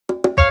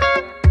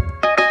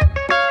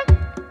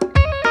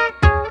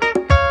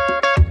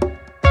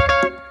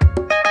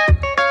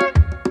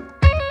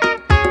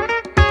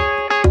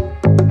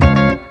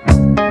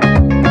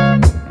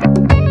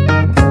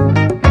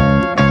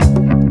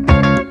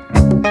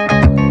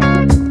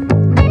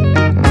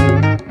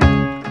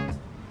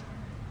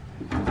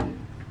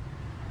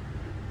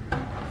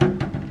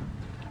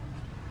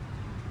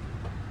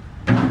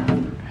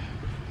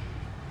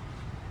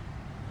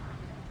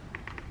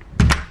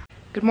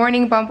Good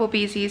morning,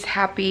 Bumblebeesies.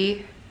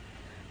 Happy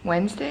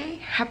Wednesday?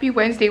 Happy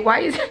Wednesday.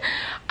 Why is it?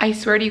 I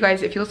swear to you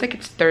guys, it feels like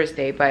it's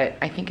Thursday, but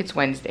I think it's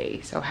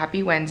Wednesday. So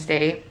happy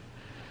Wednesday.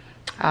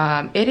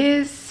 It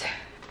is,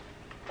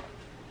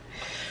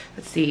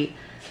 let's see,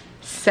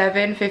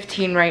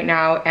 7:15 right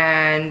now,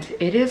 and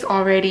it is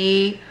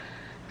already,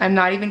 I'm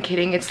not even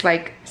kidding, it's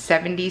like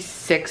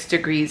 76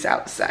 degrees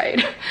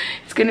outside.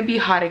 It's gonna be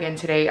hot again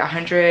today,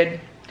 100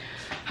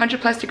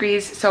 plus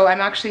degrees. So I'm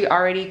actually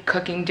already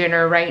cooking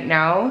dinner right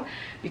now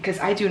because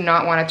I do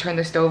not want to turn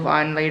the stove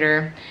on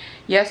later.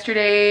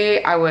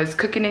 Yesterday I was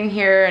cooking in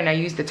here and I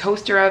used the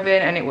toaster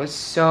oven and it was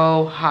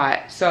so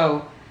hot.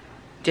 So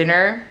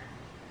dinner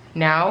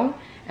now,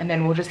 and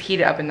then we'll just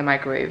heat it up in the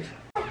microwave.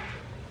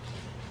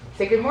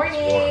 Say good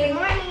morning. Good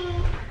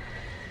morning.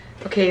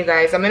 Okay, you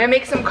guys, I'm gonna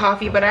make some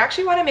coffee, but I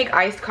actually want to make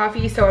iced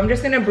coffee, so I'm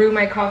just gonna brew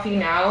my coffee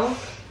now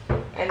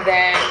and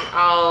then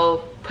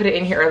I'll put it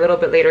in here a little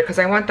bit later because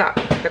I want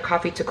the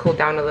coffee to cool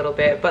down a little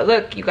bit. But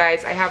look, you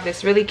guys, I have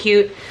this really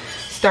cute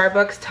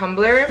Starbucks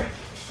tumbler,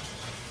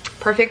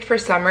 perfect for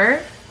summer.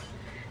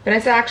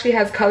 Vanessa actually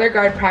has color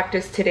guard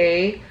practice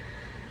today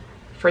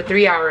for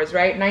 3 hours,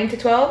 right? 9 to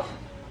 12?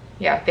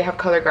 Yeah, they have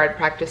color guard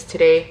practice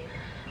today.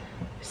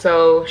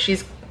 So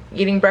she's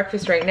eating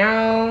breakfast right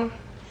now.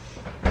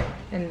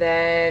 And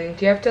then,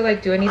 do you have to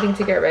like do anything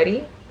to get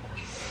ready?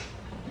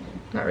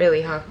 Not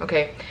really, huh?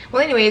 Okay.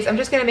 Well, anyways, I'm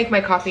just gonna make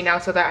my coffee now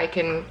so that it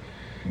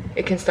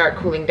can start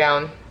cooling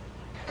down.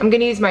 I'm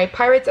gonna use my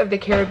Pirates of the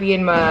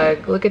Caribbean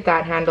mug. Look at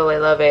that handle, I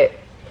love it.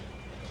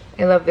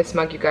 I love this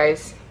mug, you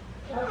guys.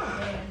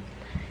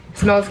 It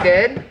smells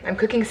good. I'm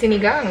cooking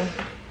sinigang.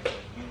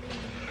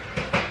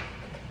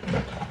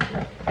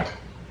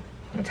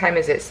 What time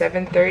is it?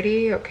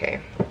 7:30? Okay.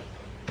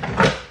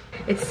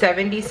 It's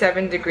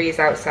 77 degrees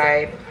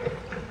outside.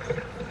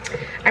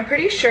 I'm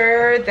pretty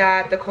sure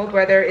that the cold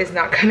weather is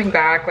not coming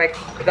back. Like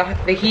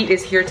the heat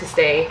is here to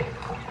stay.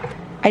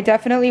 I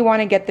definitely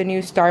want to get the new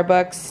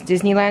Starbucks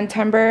Disneyland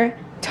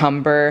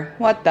tumbler.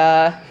 What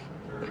the?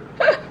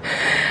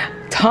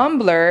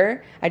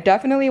 Tumbler. I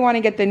definitely want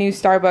to get the new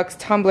Starbucks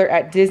tumbler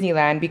at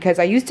Disneyland because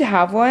I used to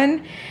have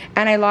one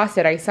and I lost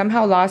it. I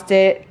somehow lost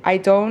it. I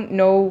don't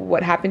know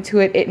what happened to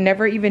it. It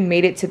never even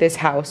made it to this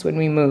house when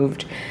we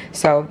moved.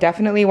 So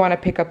definitely want to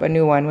pick up a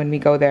new one when we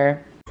go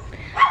there.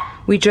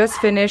 We just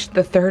finished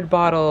the 3rd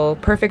bottle.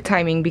 Perfect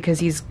timing because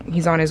he's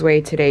on his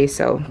way today.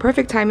 So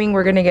perfect timing.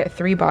 We're gonna get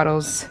 3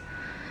 bottles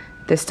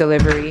this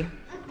delivery.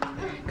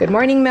 Good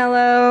morning,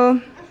 Mello.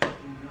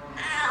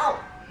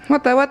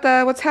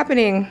 What's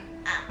happening?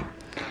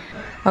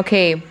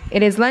 Okay,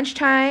 it is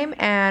lunchtime,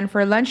 and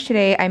for lunch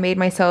today I made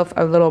myself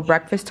a little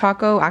breakfast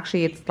taco.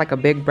 Actually, it's like a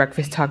big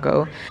breakfast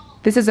taco.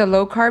 This is a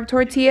low-carb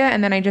tortilla,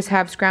 and then I just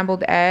have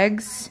scrambled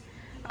eggs,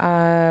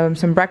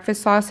 some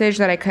breakfast sausage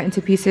that I cut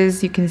into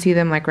pieces. You can see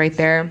them like right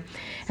there.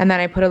 And then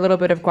I put a little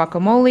bit of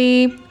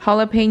guacamole,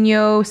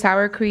 jalapeno,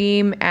 sour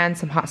cream, and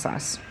some hot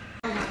sauce.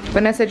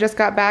 Vanessa just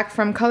got back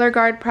from color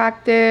guard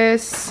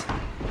practice.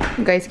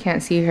 You guys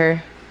can't see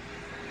her.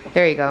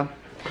 There you go.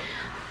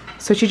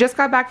 So she just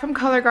got back from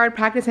color guard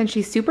practice and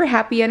she's super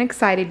happy and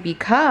excited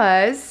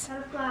because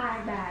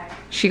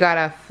she got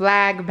a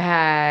flag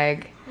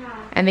bag. Yeah.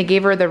 And they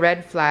gave her the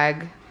red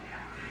flag.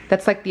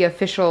 That's like the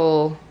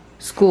official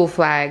school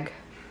flag.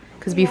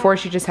 Because before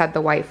she just had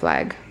the white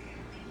flag.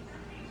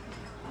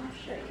 I'll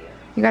show you.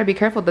 You gotta be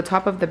careful, the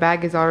top of the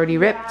bag is already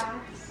ripped.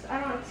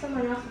 Yeah, it's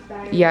someone else's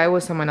bag. Yeah, it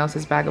was someone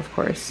else's bag, of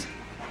course.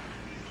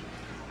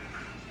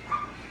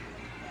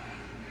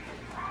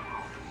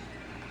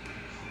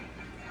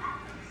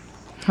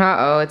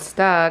 Uh-oh, it's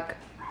stuck.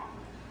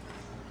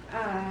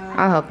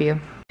 I'll help you.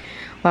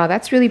 Wow,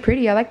 that's really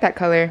pretty. I like that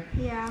color.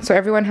 Yeah. So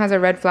everyone has a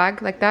red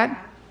flag like that? Yeah.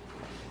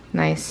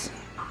 Nice.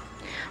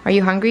 Are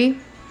you hungry?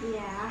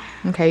 Yeah.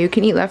 Okay, you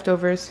can eat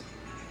leftovers.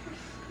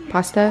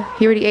 Pasta?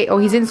 He already ate. Oh,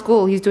 he's in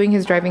school. He's doing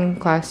his driving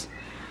class.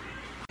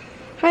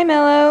 Hi,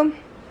 Mello.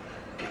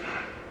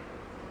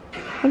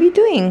 What are you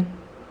doing?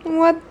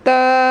 What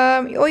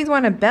the? You always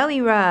want a belly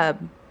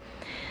rub.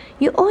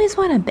 You always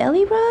want a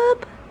belly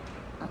rub?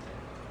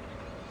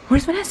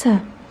 Where's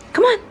Vanessa?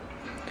 Come on.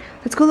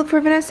 Let's go look for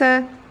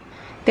Vanessa.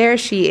 There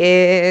she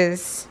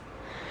is.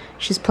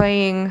 She's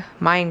playing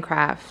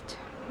Minecraft.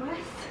 What?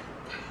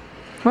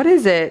 What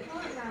is it?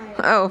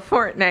 Fortnite. Oh,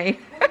 Fortnite.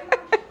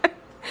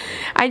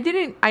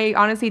 I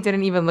honestly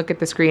didn't even look at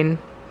the screen.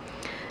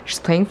 She's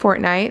playing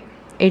Fortnite.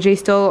 AJ's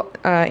still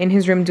in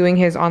his room doing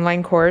his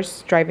online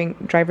course,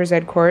 driver's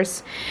ed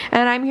course.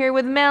 And I'm here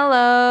with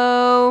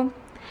Mello.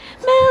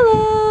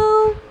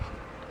 Mello.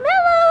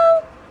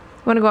 Mello.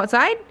 Wanna go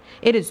outside?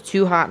 It is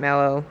too hot,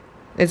 Mello.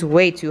 It's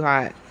way too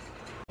hot.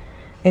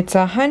 It's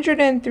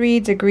 103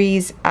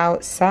 degrees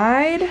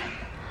outside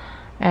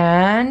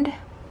and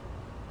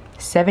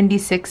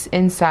 76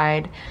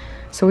 inside.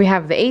 So we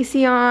have the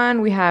AC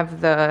on, we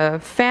have the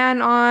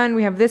fan on,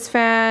 we have this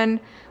fan,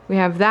 we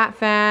have that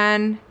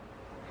fan.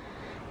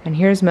 And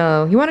here's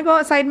Mello. You wanna go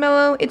outside,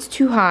 Mello? It's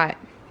too hot.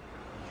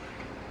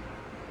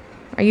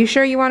 Are you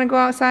sure you wanna go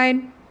outside?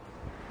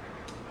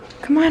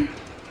 Come on.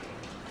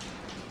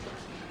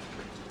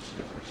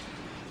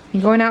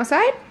 You going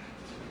outside?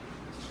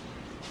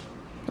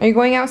 Are you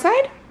going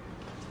outside?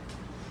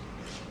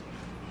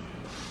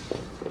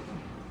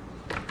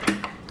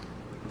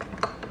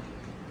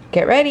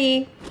 Get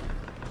ready.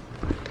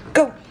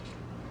 Go.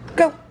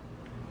 Go.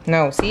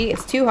 No, see,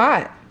 it's too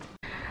hot.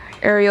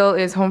 Ariel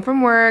is home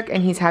from work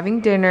and he's having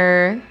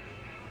dinner.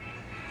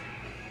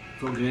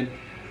 So good.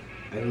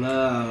 I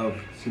love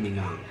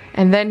sinigang.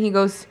 And then he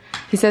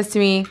says to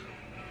me,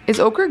 is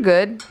okra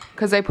good?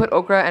 Because I put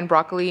okra and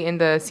broccoli in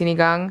the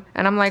sinigang.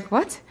 And I'm like,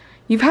 what?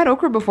 You've had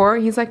okra before?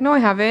 He's like, no, I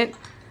haven't.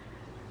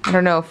 I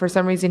don't know, for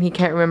some reason he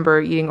can't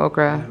remember eating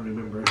okra. I don't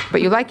remember.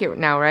 But you like it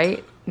now,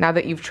 right? Now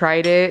that you've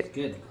tried it. It's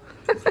good.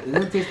 It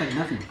doesn't taste like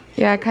nothing.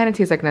 Yeah, it kind of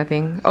tastes like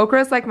nothing.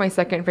 Okra is like my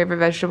second favorite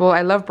vegetable.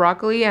 I love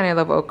broccoli and I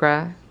love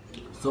okra.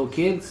 So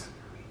kids,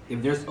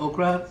 if there's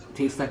okra, it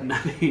tastes like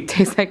nothing.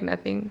 Tastes like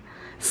nothing.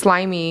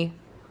 Slimy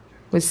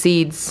with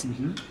seeds.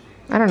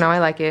 I don't know, I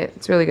like it.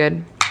 It's really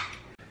good.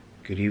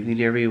 Good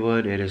evening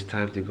everyone, it is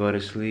time to go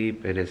to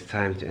sleep and it's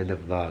time to end the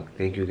vlog.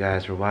 Thank you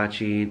guys for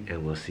watching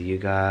and we'll see you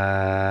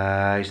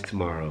guys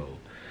tomorrow.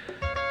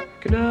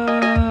 Good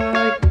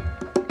night!